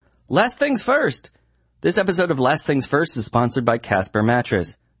Last things first. This episode of Last Things First is sponsored by Casper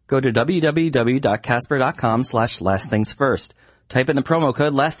Mattress. Go to www.casper.com/lastthingsfirst. Type in the promo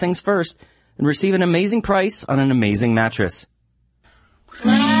code LastThingsFirst and receive an amazing price on an amazing mattress.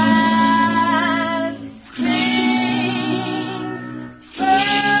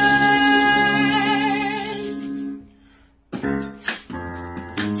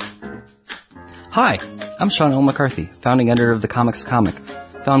 Hi, I'm Sean L. McCarthy, founding editor of The Comics Comic,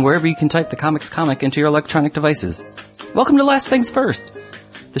 found wherever you can type The Comics Comic into your electronic devices. Welcome to Last Things First,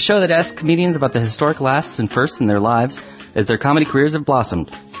 the show that asks comedians about the historic lasts and firsts in their lives as their comedy careers have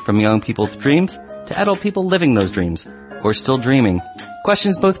blossomed, from young people's dreams to adult people living those dreams, or still dreaming.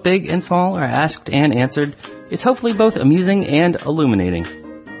 Questions both big and small are asked and answered. It's hopefully both amusing and illuminating.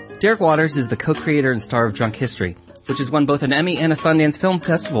 Derek Waters is the co-creator and star of Drunk History, which has won both an Emmy and a Sundance Film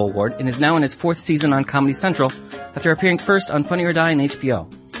Festival award and is now in its 4th season on Comedy Central after appearing first on Funny or Die and HBO.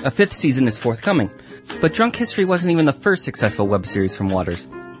 A 5th season is forthcoming. But Drunk History wasn't even the first successful web series from Waters.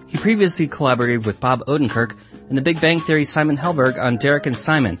 He previously collaborated with Bob Odenkirk and The Big Bang Theory's Simon Helberg on Derek and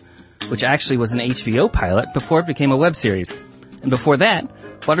Simon, which actually was an HBO pilot before it became a web series. And before that,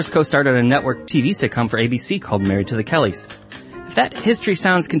 Waters co-starred on a network TV sitcom for ABC called Married to the Kellys. If that history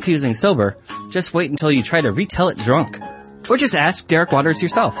sounds confusing sober, just wait until you try to retell it drunk. Or just ask Derek Waters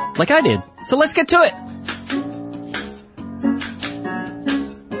yourself, like I did. So let's get to it!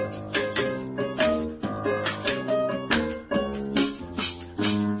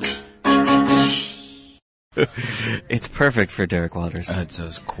 It's perfect for Derek Waters. That's a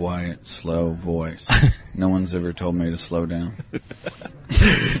quiet, slow voice. No one's ever told me to slow down.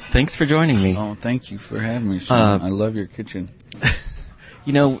 Thanks for joining me. Oh, thank you for having me, Sean. I love your kitchen.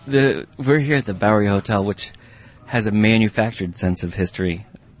 You know, we're here at the Bowery Hotel, which has a manufactured sense of history.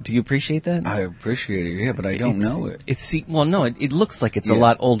 Do you appreciate that? I appreciate it, yeah, but I don't know it. It looks like it's a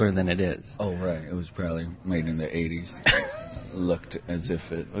lot older than it is. Oh, right. It was probably made in the 80s. Looked as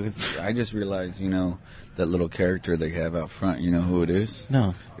if it... Because I just realized, that little character they have out front, you know who it is?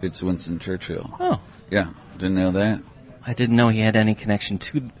 No. It's Winston Churchill. Oh. Yeah, didn't know that? I didn't know he had any connection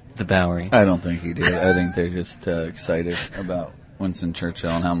to the Bowery. I don't think he did. I think they're just excited about Winston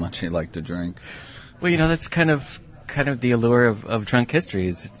Churchill and how much he liked to drink. Well, that's kind of the allure of Drunk History.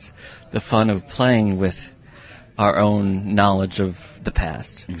 It's the fun of playing with our own knowledge of the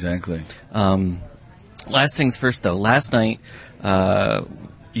past. Exactly. Last things first, though. Last night,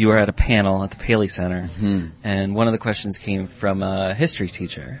 you were at a panel at the Paley Center, and one of the questions came from a history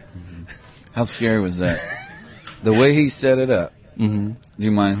teacher. Mm-hmm. How scary was that? The way he set it up. Mm-hmm. Do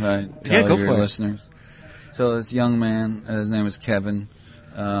you mind if I tell your listeners? So this young man, his name is Kevin,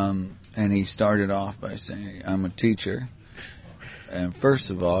 and he started off by saying, I'm a teacher, and first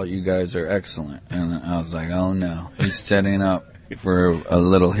of all, you guys are excellent. And I was like, oh no, he's setting up for a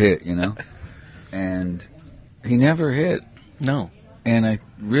little hit, And he never hit. No. And I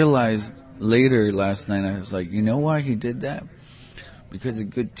realized later last night, I was like, you know why he did that? Because a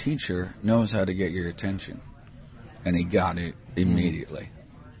good teacher knows how to get your attention. And he got it immediately.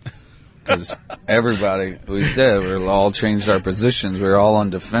 Because everybody, we said, we all changed our positions. We were all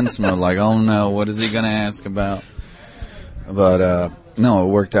on defense mode, like, oh no, what is he going to ask about? But, no, it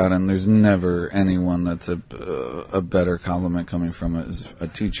worked out, and there's never anyone that's a better compliment coming from a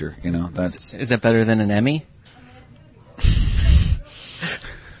teacher, Is that better than an Emmy?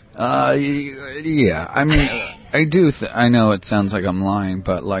 Yeah, I mean, I do, I know it sounds like I'm lying,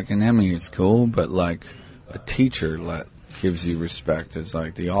 but like an Emmy is cool, but like a teacher gives you respect is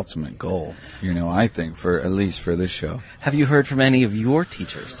like the ultimate goal, I think, at least for this show. Have you heard from any of your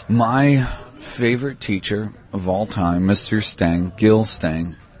teachers? My favorite teacher of all time, Mr. Stang, Gil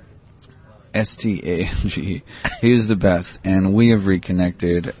Stang, S-T-A-N-G. He is the best, and we have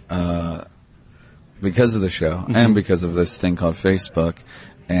reconnected because of the show and because of this thing called Facebook,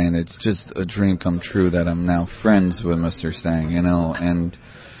 and it's just a dream come true that I'm now friends with Mr. Stang, and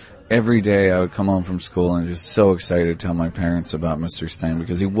every day I would come home from school and just so excited to tell my parents about Mr. Stang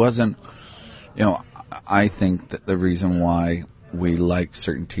because he wasn't, I think that the reason why we like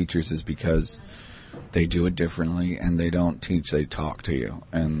certain teachers is because they do it differently, and they don't teach, they talk to you,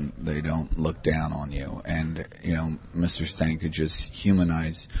 and they don't look down on you. And, Mr. Stang could just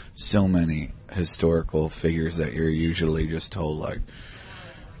humanize so many historical figures that you're usually just told, like,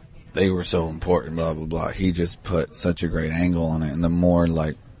 they were so important, blah, blah, blah. He just put such a great angle on it, and the more,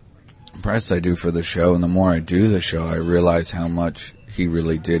 press I do for the show, and the more I do the show, I realize how much he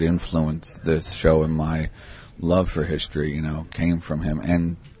really did influence this show, and my love for history, came from him.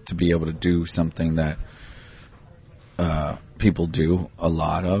 And to be able to do something that people do a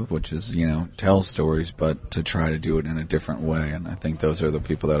lot of, which is, tell stories, but to try to do it in a different way. And I think those are the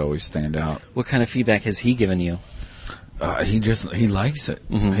people that always stand out. What kind of feedback has he given you? He likes it.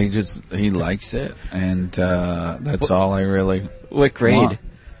 He likes it. And, that's all I really What grade?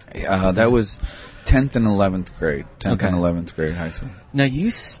 Want. That was 10th and 11th grade. 10th and 11th grade high school. Now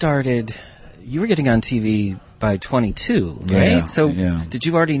you were getting on TV by 22, right? Yeah. Did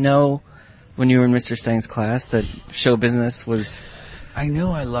you already know when you were in Mr. Stang's class that show business was... I knew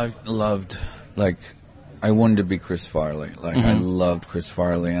I loved, I wanted to be Chris Farley. I loved Chris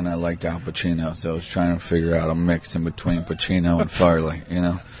Farley, and I liked Al Pacino, so I was trying to figure out a mix in between Pacino and Farley,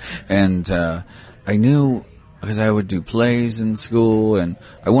 And I knew, because I would do plays in school, and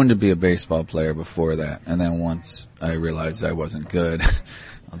I wanted to be a baseball player before that. And then once I realized I wasn't good,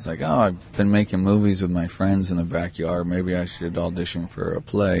 I was like, I've been making movies with my friends in the backyard. Maybe I should audition for a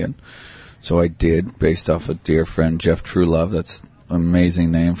play. And so I did, based off a dear friend, Jeff Truelove. That's an amazing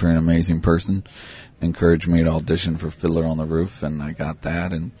name for an amazing person. Encouraged me to audition for Fiddler on the Roof, and I got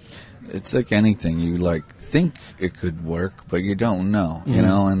that. And it's like anything. You, think it could work, but you don't know,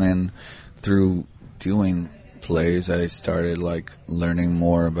 And then through doing plays, I started, learning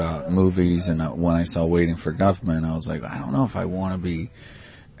more about movies. And when I saw Waiting for Guffman, I was like, I don't know if I want to be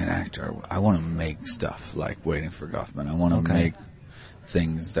an actor. I want to make stuff like Waiting for Guffman. I want to make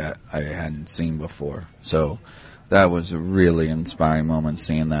things that I hadn't seen before. So that was a really inspiring moment,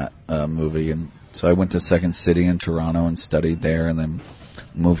 seeing that movie. And so I went to Second City in Toronto and studied there, and then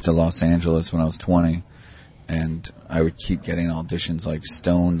moved to Los Angeles when I was 20. And I would keep getting auditions like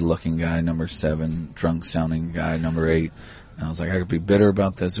stoned-looking guy number 7, drunk-sounding guy number 8. And I was like, I could be bitter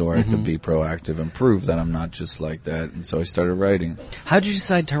about this, or I could be proactive and prove that I'm not just like that. And so I started writing. How did you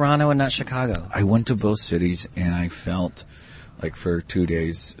decide Toronto and not Chicago? I went to both cities, and I felt for 2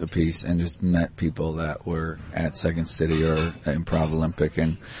 days apiece, and just met people that were at Second City or Improv Olympic,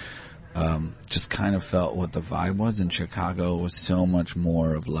 and just kind of felt what the vibe was. In Chicago was so much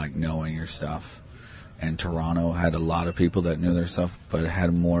more of knowing your stuff. And Toronto had a lot of people that knew their stuff, but it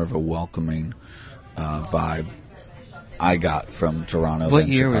had more of a welcoming vibe I got from Toronto What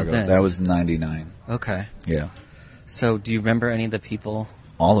than year Chicago. was this? That was 99. Okay. Yeah. So do you remember any of the people?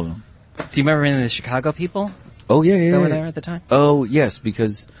 All of them. Do you remember any of the Chicago people? Oh, yeah. That were there at the time? Oh, yes,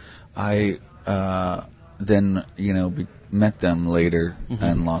 because I then, met them later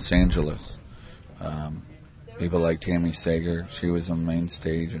in Los Angeles. People like Tammy Sager, she was on main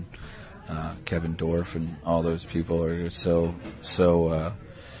stage, and Kevin Dorff, and all those people are just so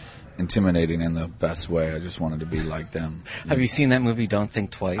intimidating in the best way. I just wanted to be like them. Have you seen that movie, Don't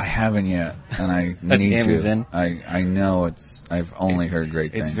Think Twice? I haven't yet, and I That's need Tammy's to. in? I know I've only heard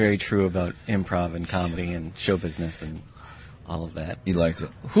great things. It's very true about improv and comedy and show business and all of that. You liked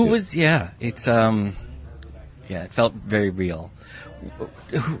it. It felt very real.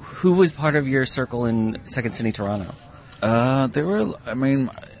 Who was part of your circle in Second City, Toronto? There were, I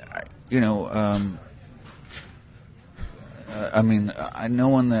know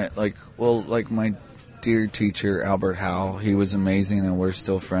one that, my dear teacher, Albert Howe, he was amazing, and we're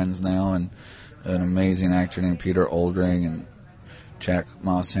still friends now, and an amazing actor named Peter Oldring, and Jack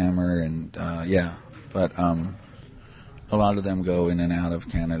Mosshammer, and, but, a lot of them go in and out of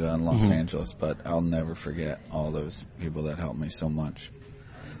Canada and Los Angeles, but I'll never forget all those people that helped me so much.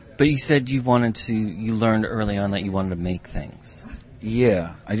 But you said you learned early on that you wanted to make things.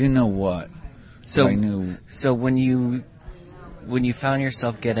 Yeah, I didn't know what. So I knew. So when you found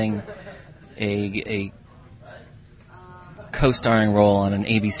yourself getting a co-starring role on an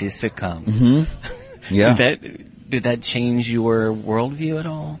ABC sitcom, Yeah, did that change your worldview at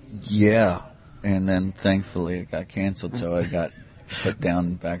all? Yeah, and then thankfully it got canceled, so I got put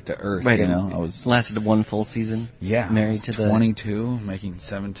down back to earth. Right, I was lasted one full season. Yeah, married to 22, making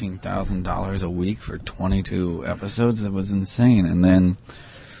 $17,000 a week for 22 episodes. It was insane. And then,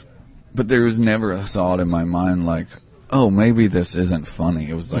 but there was never a thought in my mind maybe this isn't funny.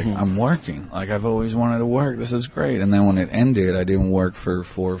 It was I'm working. I've always wanted to work. This is great. And then when it ended, I didn't work for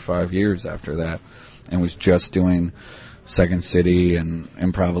 4 or 5 years after that, and was just doing Second City and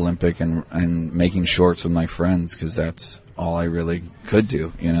Improv Olympic and making shorts with my friends, because that's all I really could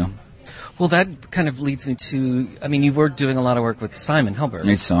do, Well, that kind of leads me to, you were doing a lot of work with Simon Helberg.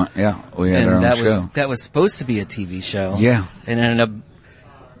 We had our own show. That was supposed to be a TV show. Yeah. And ended up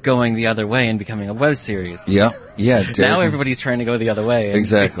going the other way and becoming a web series. Yeah. Now everybody's trying to go the other way.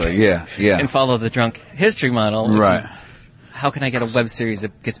 Exactly, yeah. And follow the drunk history model. Right. How can I get a web series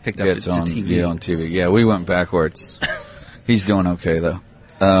that gets picked up to TV? Yeah, on TV. Yeah, we went backwards. He's doing okay, though.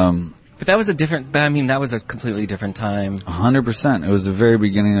 But that was that was a completely different time. 100%. It was the very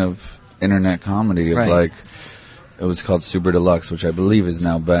beginning of internet comedy, of it was called Super Deluxe, which I believe is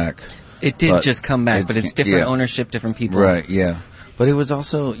now back. It did just come back, but it's different ownership, different people. Right, yeah. But it was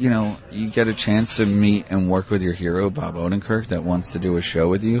also, you know, you get a chance to meet and work with your hero, Bob Odenkirk, that wants to do a show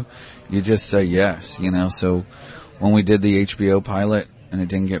with you. You just say yes, you know. So when we did the HBO pilot and it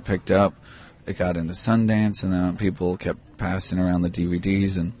didn't get picked up, it got into Sundance, and then people kept passing around the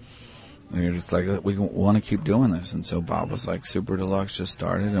DVDs, and we were just like, we want to keep doing this. And so Bob was like, Super Deluxe just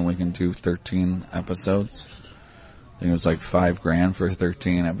started, and we can do 13 episodes. I think it was like $5,000 for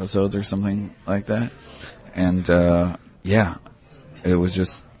 13 episodes or something like that. And, it was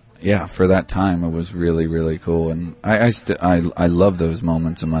just, for that time, it was really, really cool. And I love those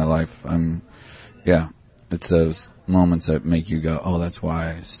moments in my life. It's those moments that make you go, oh, that's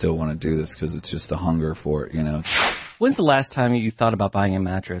why I still want to do this, because it's just the hunger for it, you know. When's the last time you thought about buying a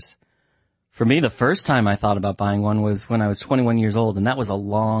mattress? For me, the first time I thought about buying one was when I was 21 years old, and that was a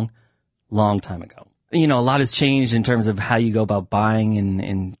long, long time ago. You know, a lot has changed in terms of how you go about buying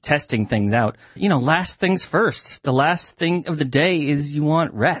and testing things out. You know, last things first. The last thing of the day is you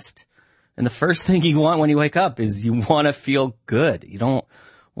want rest. And the first thing you want when you wake up is you want to feel good. You don't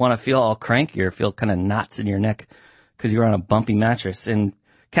want to feel all cranky or feel kind of knots in your neck because you're on a bumpy mattress. And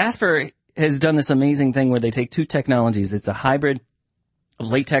Casper has done this amazing thing where they take two technologies. It's a hybrid of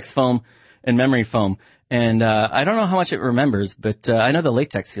latex foam and memory foam. And I don't know how much it remembers, but I know the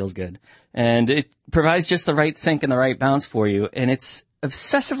latex feels good. And it provides just the right sink and the right bounce for you. And it's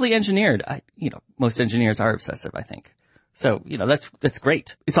obsessively engineered. Most engineers are obsessive, I think. So, that's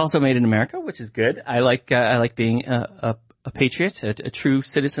great. It's also made in America, which is good. I like being a patriot, a true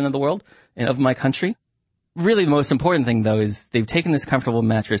citizen of the world and of my country. Really, the most important thing, though, is they've taken this comfortable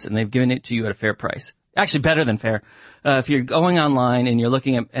mattress and they've given it to you at a fair price. Actually, better than fair. If you're going online and you're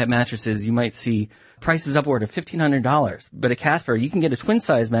looking at mattresses, you might see prices upward of $1,500. But at Casper, you can get a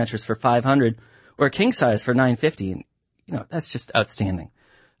twin-size mattress for $500 or a king-size for $950. And, that's just outstanding.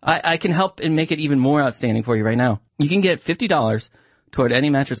 I can help and make it even more outstanding for you right now. You can get $50 toward any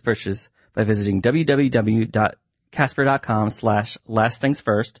mattress purchase by visiting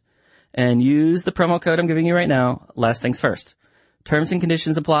www.casper.com/lastthingsfirst and use the promo code I'm giving you right now, lastthingsfirst. Terms and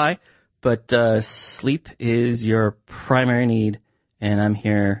conditions apply. But sleep is your primary need, and I'm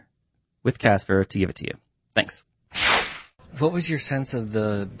here with Casper to give it to you. Thanks. What was your sense of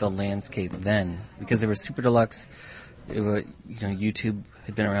the landscape then? Because there was Super Deluxe, YouTube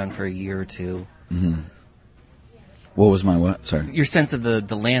had been around for a year or two. Mm-hmm. What was my what? Sorry. Your sense of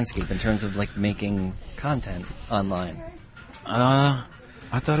the landscape in terms of like making content online. I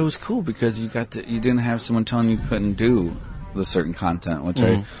thought it was cool because you didn't have someone telling you couldn't do the certain content, which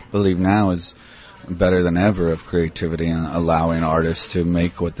I believe now is better than ever of creativity and allowing artists to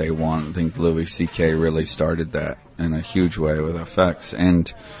make what they want. I think Louis C.K. really started that in a huge way with effects.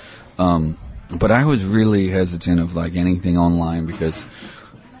 And, but I was really hesitant of like anything online because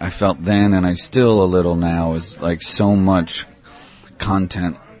I felt then, and I still a little now, is like so much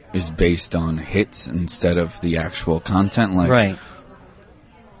content is based on hits instead of the actual content. Like, right.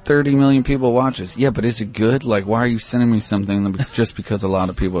 30 million people watch this. Yeah, but is it good? Like, why are you sending me something just because a lot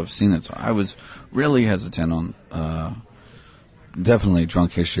of people have seen it? So I was really hesitant on, definitely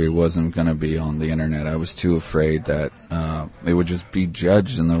Drunk History wasn't going to be on the internet. I was too afraid that, it would just be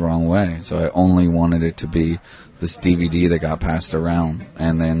judged in the wrong way. So I only wanted it to be this DVD that got passed around.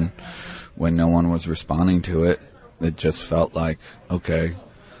 And then when no one was responding to it, it just felt like, okay,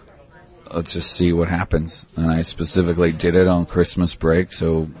 let's just see what happens. And I specifically did it on Christmas break,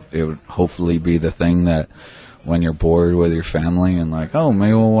 so it would hopefully be the thing that when you're bored with your family and like, oh,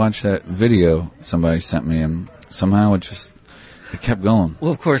 maybe we'll watch that video somebody sent me, and somehow it kept going.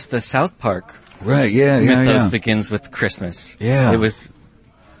 Well, of course, the South Park mythos begins with Christmas. Yeah. It was...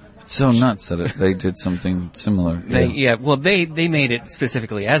 It's so nuts that they did something similar. They made it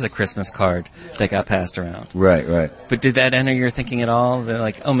specifically as a Christmas card that got passed around. Right. But did that enter your thinking at all? They're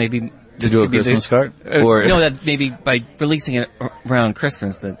like, oh, maybe... To do a Christmas card? Or that maybe by releasing it around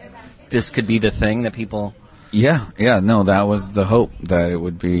Christmas that this could be the thing that people... Yeah, no, that was the hope, that it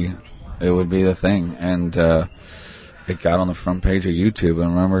would be the thing. And it got on the front page of YouTube,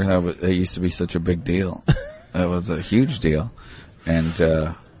 and remember how it used to be such a big deal. It was a huge deal. And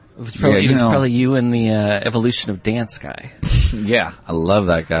it was probably you and the Evolution of Dance guy. Yeah, I love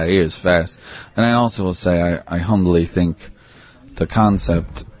that guy. He is fast. And I also will say I humbly think the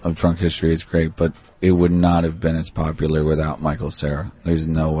concept of Drunk History is great, but it would not have been as popular without Michael Cera. There's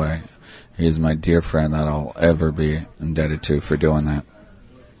no way. He is my dear friend that I'll ever be indebted to for doing that.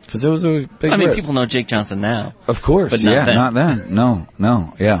 Because it was a big risk. People know Jake Johnson now. Of course, but not then. No,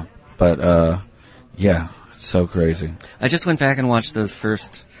 yeah. But, it's so crazy. I just went back and watched those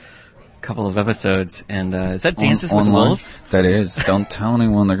first couple of episodes, and is that Dances with online? Wolves? That is. Don't tell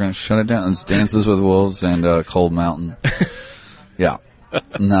anyone; they're going to shut it down. It's Dances with Wolves and Cold Mountain. Yeah,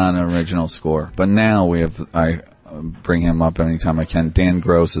 not an original score. But now I bring him up anytime I can. Dan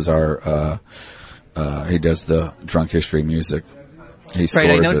Gross is our. He does the Drunk History music. He scores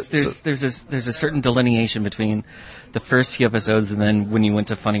right, I know it. there's a certain delineation between the first few episodes and then when you went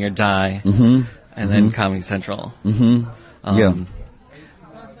to Funny or Die, and then Comedy Central. Yeah.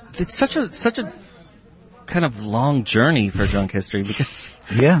 It's such a kind of long journey for Drunk History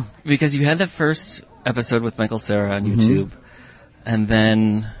because you had that first episode with Michael Cera on YouTube, and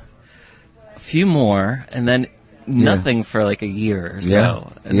then a few more, and then nothing for like a year or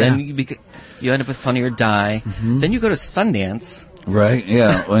so, and then you end up with Funny or Die. Then you go to Sundance. Right,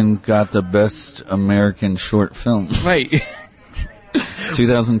 yeah, and got the best American short film. Right.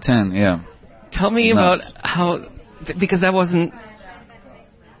 2010, yeah. Tell me about how, because that wasn't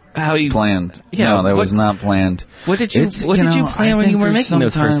how you... Planned. Yeah, no, that was not planned. What did you plan when you were making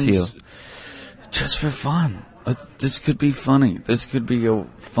those first few? Just for fun. This could be funny. This could be a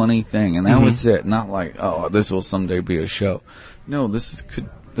funny thing. And that was it. Not like, oh, this will someday be a show. No, this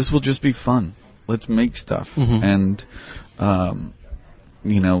will just be fun. Let's make stuff. And...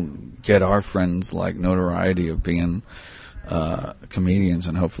 get our friends like notoriety of being comedians,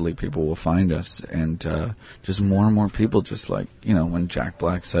 and hopefully people will find us, and just more and more people, just like, when Jack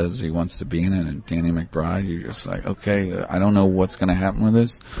Black says he wants to be in it, and Danny McBride, you're just like, okay, I don't know what's going to happen with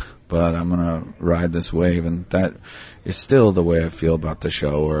this, but I'm going to ride this wave. And that is still the way I feel about the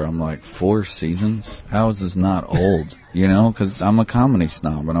show, where I'm like, 4 seasons? How is this not old? Because I'm a comedy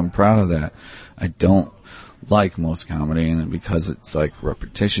snob, and I'm proud of that. I don't like most comedy, and because it's like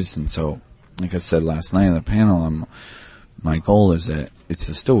repetitious, and so, like I said last night on the panel, my goal is that it's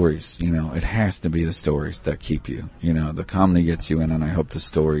the stories. It has to be the stories that keep you. The comedy gets you in, and I hope the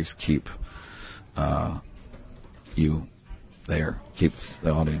stories keep you there, keeps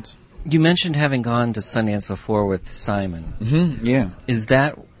the audience. You mentioned having gone to Sundance before with Simon. Yeah. Is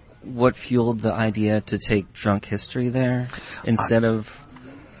that what fueled the idea to take Drunk History there instead of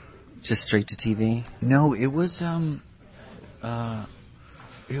just straight to TV? No, it was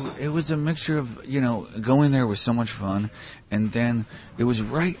it was a mixture of, going there was so much fun, and then it was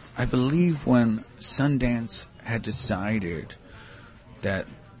right, I believe, when Sundance had decided that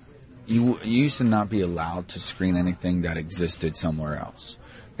you used to not be allowed to screen anything that existed somewhere else.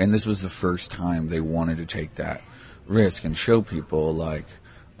 And this was the first time they wanted to take that risk and show people like,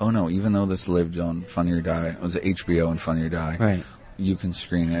 oh no, even though this lived on Funny or Die, it was HBO and Funny or Die, right, you can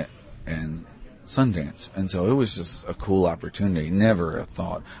screen it and Sundance. And so it was just a cool opportunity. Never a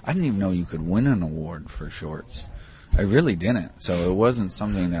thought. I didn't even know you could win an award for shorts. I really didn't. So it wasn't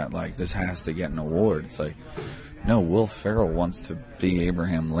something that like, this has to get an award. It's like, no, Will Ferrell wants to be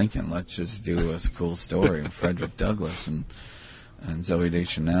Abraham Lincoln. Let's just do a cool story of Frederick Douglass and Zooey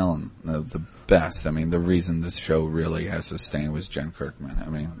Deschanel, and the best. I mean, the reason this show really has sustained was Jen Kirkman. I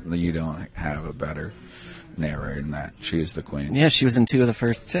mean, you don't have a better narrator than that. She is the queen. Yeah, she was in 2 of the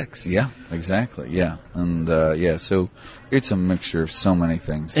first 6. Yeah, exactly. Yeah, and so it's a mixture of so many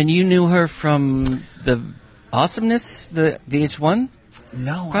things. And you knew her from the Awesomeness, the VH1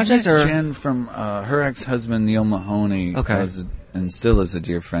 project, I met or Jen from her ex-husband Neil Mahoney, and still is a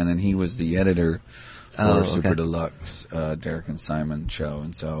dear friend, and he was the editor for Super Deluxe, Derek and Simon show,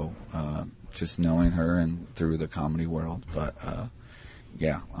 and so just knowing her and through the comedy world, but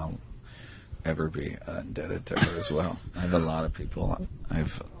I'll ever be indebted to her as well. I have a lot of people I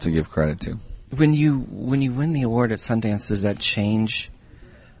have to give credit to. When you win the award at Sundance, does that change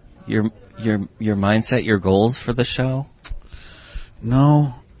your mindset, your goals for the show?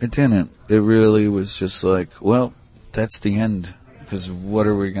 No, it didn't. It really was just like, well, that's the end. Because what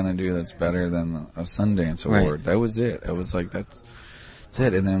are we going to do that's better than a Sundance award? Right. That was it. I was like, that's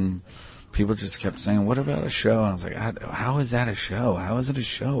it. And then people just kept saying, what about a show? And I was like, how is that a show? How is it a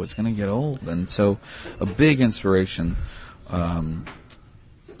show? It's going to get old. And so a big inspiration,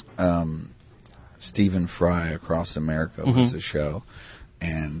 Stephen Fry, Across America, was the show.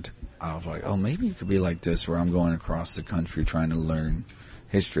 And I was like, oh, maybe it could be like this, where I'm going across the country trying to learn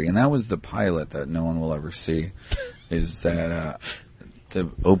history. And that was the pilot that no one will ever see. Is that the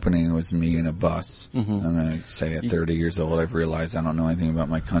opening was me in a bus. And I say at 30 years old, I've realized I don't know anything about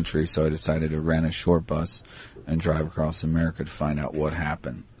my country, so I decided to rent a short bus and drive across America to find out what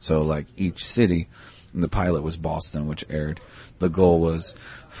happened. So like each city, and the pilot was Boston, which aired. The goal was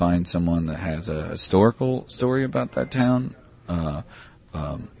find someone that has a historical story about that town, a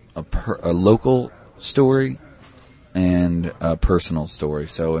local story, and a personal story.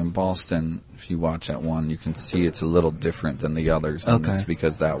 So in Boston, if you watch that one, you can see it's a little different than the others. And it's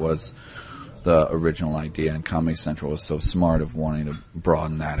because that was the original idea, and Comedy Central was so smart of wanting to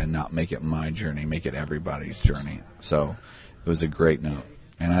broaden that and not make it my journey, make it everybody's journey. So it was a great note.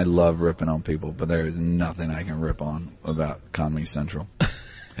 And I love ripping on people, but there is nothing I can rip on about Comedy Central.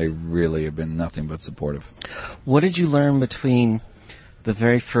 They really have been nothing but supportive. What did you learn between the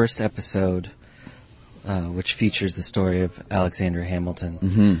very first episode, which features the story of Alexander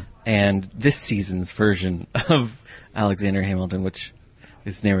Hamilton, and this season's version of Alexander Hamilton, which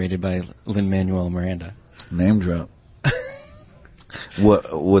is narrated by Lin-Manuel Miranda? Name drop.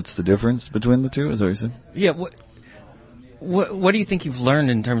 What's the difference between the two? Is that what you said? Yeah. What do you think you've learned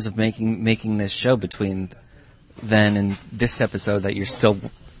in terms of making this show between then and this episode that you're still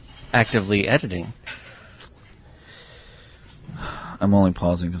actively editing? I'm only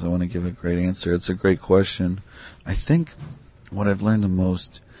pausing because I want to give a great answer. It's a great question. I think what I've learned the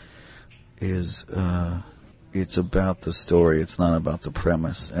most is it's about the story. It's not about the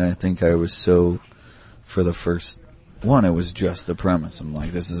premise. And I think I was so, for the first one, it was just the premise. I'm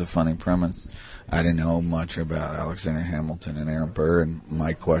like, this is a funny premise. I didn't know much about Alexander Hamilton and Aaron Burr, and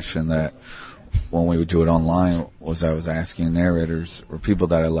my question that when we would do it online was I was asking narrators or people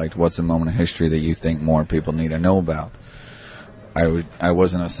that I liked, what's a moment of history that you think more people need to know about? I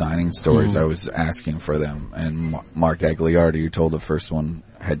wasn't assigning stories. I was asking for them. And Mark Agliardi, who told the first one,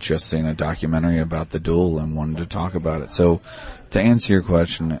 had just seen a documentary about the duel and wanted to talk about it. So to answer your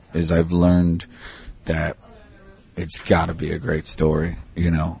question is I've learned that it's got to be a great story.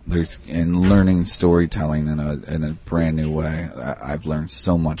 You know, in learning storytelling in a brand new way, I've learned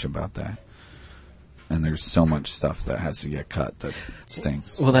so much about that. And there's so much stuff that has to get cut that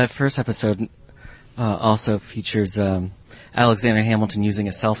stinks. Well, that first episode also features Alexander Hamilton using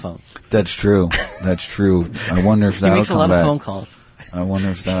a cell phone. That's true. That's true. I wonder if that'll come back. He makes a lot of phone calls. I wonder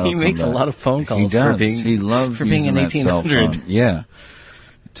if that'll come back. He makes a lot of phone calls. He does. He loves using that cell phone. Yeah.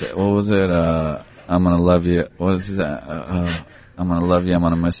 What was it? I'm gonna love you. What is that? I'm gonna love you. I'm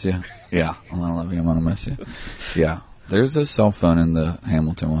gonna miss you. Yeah. I'm gonna love you. I'm gonna miss you. Yeah. There's a cell phone in the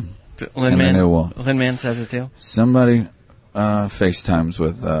Hamilton one. Lin-Man says it too? Somebody FaceTimes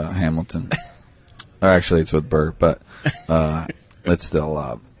with Hamilton. Or actually, it's with Burr, but it's still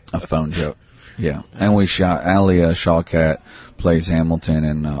a phone joke. Yeah. And we shot, Ali Shawkat plays Hamilton,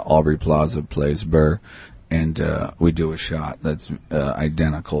 and Aubrey Plaza plays Burr. And we do a shot that's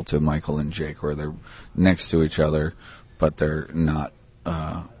identical to Michael and Jake, where they're next to each other, but they're not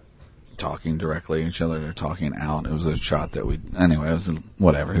talking directly at each other. They're talking out. It was a shot that anyway, it was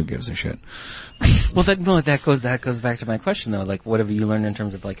whatever. Who gives a shit? Well, that goes back to my question, though. Like, what have you learned in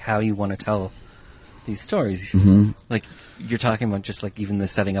terms of, like, how you want to tell these stories? Mm-hmm. Like, you're talking about just, like, even the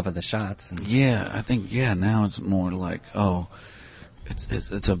setting up of the shots. Yeah, I think, now it's more like,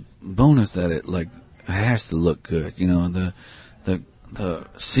 it's a bonus that it, like, it has to look good. You know, the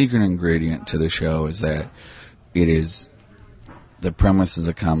secret ingredient to the show is that it is, the premise is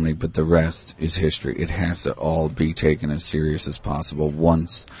a comedy, but the rest is history. It has to all be taken as serious as possible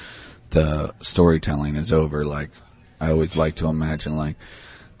once the storytelling is over. Like, I always like to imagine, like,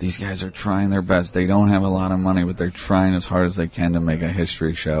 these guys are trying their best. They don't have a lot of money, but they're trying as hard as they can to make a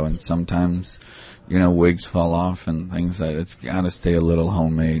history show. And sometimes, you know, wigs fall off and things that it's got to stay a little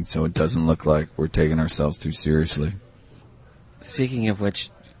homemade so it doesn't look like we're taking ourselves too seriously. Speaking of which,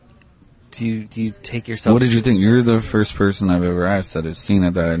 do you take yourself... What did you think? You're the first person I've ever asked that has seen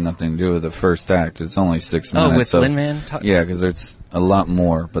it that had nothing to do with the first act. It's only 6 minutes. Oh, with Lin-Man? Yeah, because there's a lot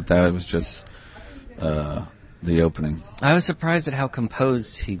more, but that was just the opening. I was surprised at how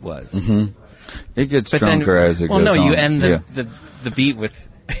composed he was. Mm-hmm. It gets drunker as it goes on. Well, no, you end the beat with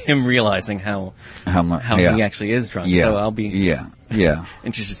him realizing how he actually is drunk. Yeah. So I'll be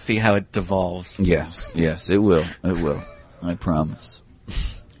interested to see how it devolves. Yes, it will. It will. I promise.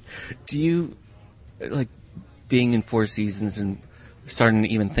 Do you, like, being in 4 seasons and starting to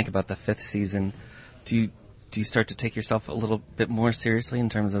even think about the 5th season, do you start to take yourself a little bit more seriously in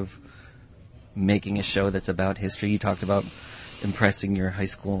terms of making a show that's about history? You talked about impressing your high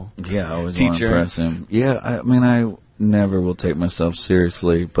school teacher. Yeah, I always want to impress him. Yeah, I mean, I never will take myself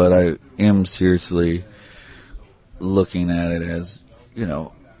seriously, but I am seriously looking at it as, you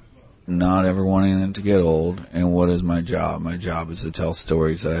know, not ever wanting it to get old. And what is my job? My job is to tell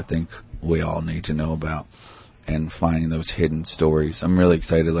stories that I think we all need to know about and finding those hidden stories. I'm really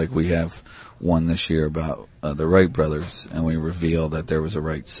excited. Like, we have one this year about the Wright brothers, and we reveal that there was a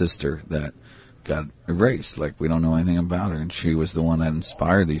Wright sister that got erased. Like, we don't know anything about her, and she was the one that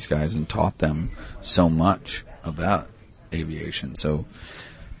inspired these guys and taught them so much about aviation. So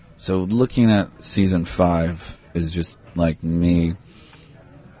looking at season 5 is just like me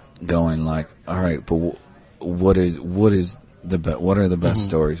going like, all right, but what are the best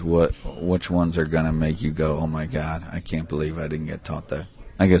stories? Which ones are gonna make you go, oh my God, I can't believe I didn't get taught that.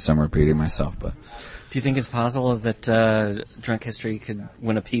 I guess I'm repeating myself, but Do you think it's possible that Drunk History could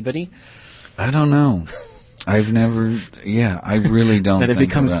win a Peabody? I don't know. I've never. Yeah, I really don't. That it think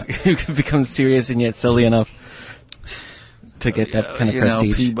becomes of that. it becomes serious and yet silly enough to get that kind of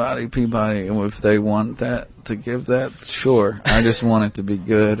prestige. Peabody. If they want that to give that, sure. I just want it to be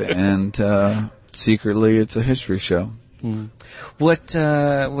good, and secretly, it's a history show. Mm. What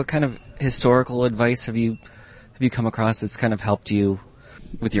kind of historical advice have you come across that's kind of helped you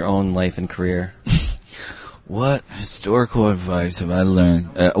with your own life and career? What historical advice have I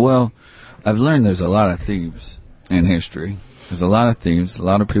learned? Well, I've learned there's a lot of thieves in history. There's a lot of thieves. A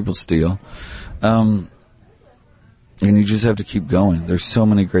lot of people steal. And you just have to keep going. There's so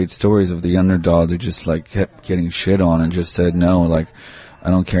many great stories of the underdog that just like kept getting shit on and just said no. Like, I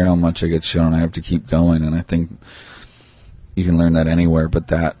don't care how much I get shit on. I have to keep going. And I think you can learn that anywhere. But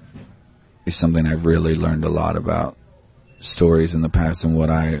that is something I've really learned a lot about stories in the past, and what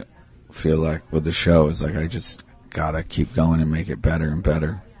I feel like with the show is like I just gotta keep going and make it better and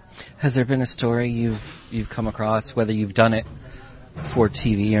better. Has there been a story you've come across, whether you've done it for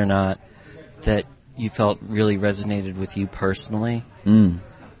TV or not, that you felt really resonated with you personally? You're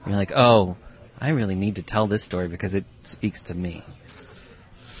like, oh, I really need to tell this story because it speaks to me.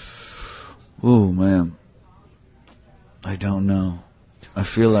 Oh man, I don't know. I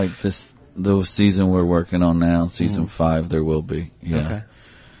feel like the season we're working on now, season 5, there will be. Yeah. Okay.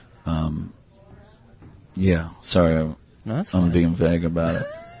 Yeah. Sorry, No, that's fine. I'm being vague about it.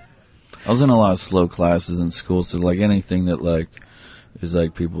 I was in a lot of slow classes in school, so like anything that like is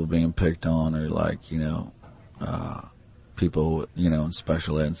like people being picked on or like, people, in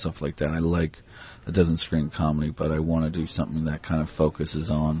special ed and stuff like that. I like, it doesn't scream comedy, but I want to do something that kind of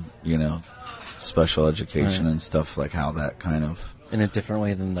focuses on, special education and stuff, like how that kind of... In a different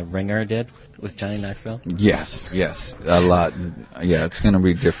way than The Ringer did with Johnny Knoxville? Yes, a lot. Yeah, it's going to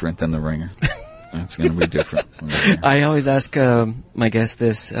be different than The Ringer. It's going to be different. I always ask my guests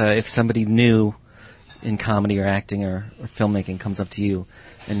this, if somebody new in comedy or acting or filmmaking comes up to you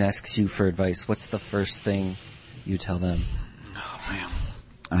and asks you for advice, what's the first thing you tell them? Oh,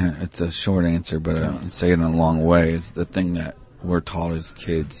 man. It's a short answer, but I say it in a long way. Is the thing that we're taught as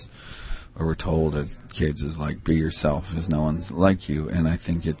kids, or we're told as kids, is like, be yourself, because no one's like you. And I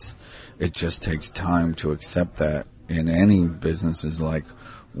think it just takes time to accept that in any business. Is like,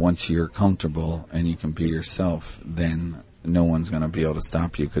 once you're comfortable and you can be yourself, then no one's going to be able to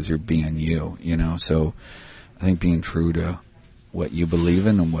stop you because you're being you, So I think being true to what you believe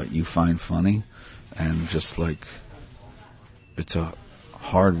in and what you find funny, and just like, it's a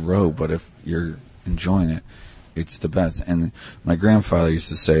hard road, but if you're enjoying it, it's the best. And my grandfather used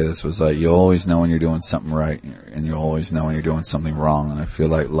to say this, was like, you always know when you're doing something right, and you always know when you're doing something wrong. And I feel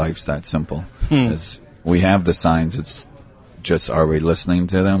like life's that simple. As we have the signs, it's just, are we listening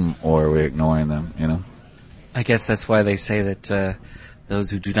to them or are we ignoring them, I guess that's why they say that those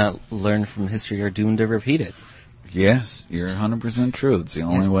who do not learn from history are doomed to repeat it. Yes, you're 100% true. It's the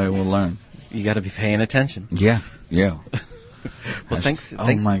only way we'll learn. You got to be paying attention. Yeah. Well, thanks.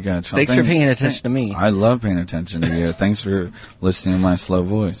 Oh my God, Sean, thanks for paying attention to me. I love paying attention to you. Thanks for listening to my slow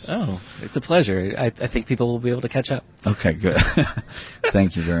voice. Oh, it's a pleasure. I think people will be able to catch up. Okay, good.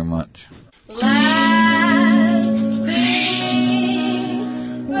 Thank you very much.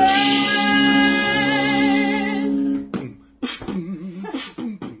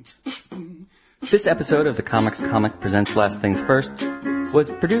 This episode of the Comics Comic Presents Last Things First was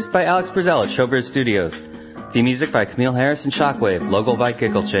produced by Alex Brazell at Showbiz Studios. Theme music by Camille Harris and Shockwave, logo by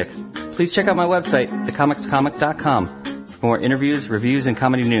Giggle Chick. Please check out my website, thecomicscomic.com, for more interviews, reviews, and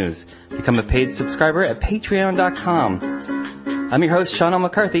comedy news. Become a paid subscriber at patreon.com. I'm your host, Sean L.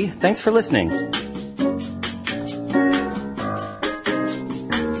 McCarthy. Thanks for listening.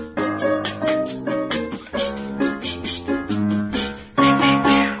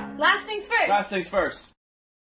 Last things first.